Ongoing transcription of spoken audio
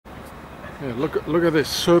Yeah, look at this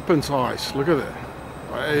serpent's eyes. Look at it.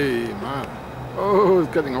 Hey man. Oh,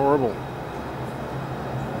 it's getting horrible.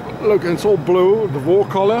 Look, it's all blue, the war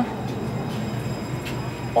color.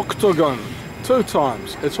 Octogon. 2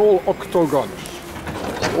 times. It's all Octogon.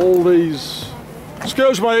 All these.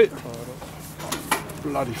 Excuse me.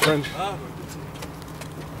 Bloody French.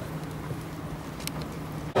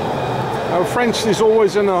 Now, French is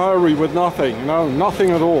always in a hurry with nothing, you know, nothing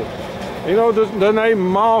at all. You know, the name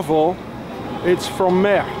Marvel, it's from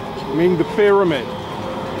Mer, meaning the pyramid.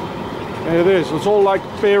 And it is, it's all like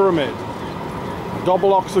pyramid.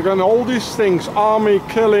 Double octagon, all these things, army,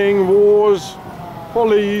 killing, wars,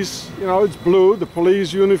 police, you know, it's blue, the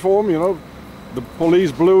police uniform, you know, the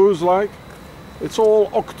police blues, like. It's all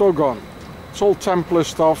Octogon. It's all Templar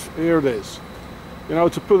stuff. Here it is. You know,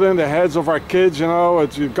 to put in the heads of our kids, you know,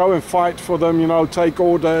 to go and fight for them, you know, take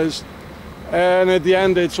orders. And at the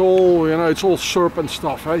end, it's all, you know, it's all serpent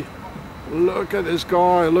stuff, hey? Look at this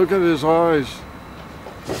guy, look at his eyes.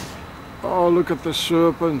 Oh, look at the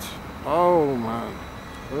serpent. Oh, man.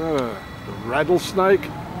 The rattlesnake.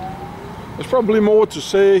 There's probably more to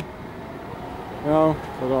see, you know,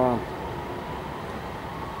 but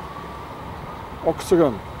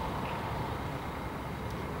Octogon.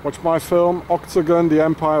 Watch my film, Octogon, the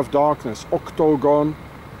Empire of Darkness. Octogon,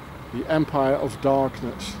 the Empire of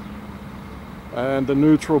Darkness. And the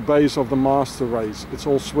neutral base of the master race. It's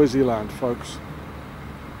all Swaziland, folks.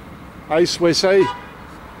 Hey, Swissy.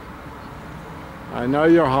 I know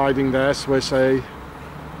you're hiding there, Swissy.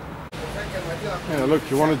 Yeah, look,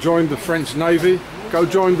 you want to join the French Navy? Go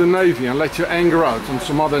join the Navy and let your anger out on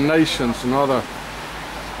some other nations and other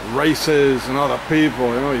races and other people,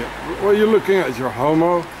 you know. What are you looking at? You're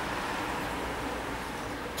homo.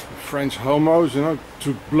 French homos, you know,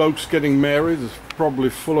 2 blokes getting married. It's probably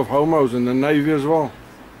full of homos in the Navy as well.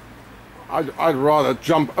 I'd rather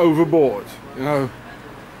jump overboard, you know.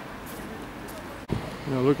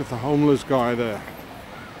 You know, look at the homeless guy there.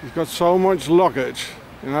 He's got so much luggage,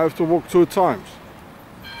 you know, I have to walk 2 times.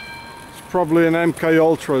 It's probably an MK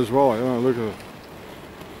Ultra as well, you know, look at it.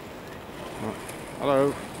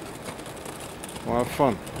 Hello. Well, have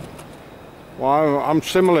fun. Well, I'm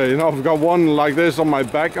similar, you know, I've got one like this on my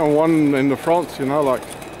back and one in the front, you know, like.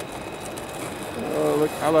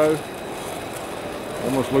 Look, hello.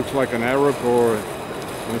 Almost looks like an Arab or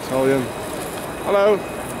an Italian. Hello.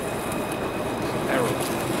 It's an Arab.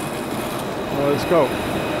 Well, let's go.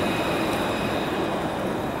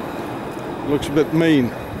 Looks a bit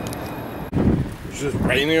mean. It's just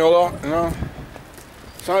raining a lot, you know.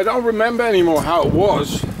 So I don't remember anymore how it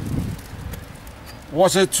was.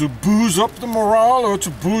 Was it to boost up the morale or to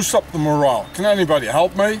boost up the morale? Can anybody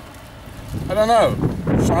help me? I don't know.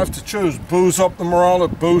 So I have to choose boost up the morale or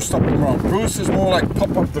boost up the morale. Boost is more like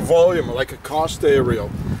pop up the volume, like a car stereo,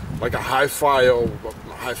 like a hi-fi or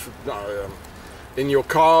in your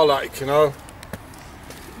car, like, you know.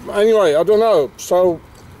 Anyway, I don't know. So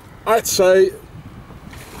I'd say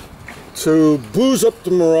to boost up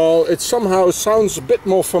the morale, it somehow sounds a bit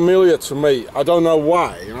more familiar to me. I don't know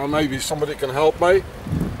why, you know, maybe somebody can help me.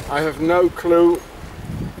 I have no clue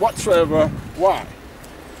whatsoever why.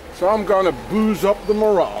 So I'm gonna boost up the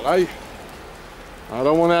morale, eh? I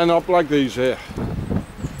don't want to end up like these here.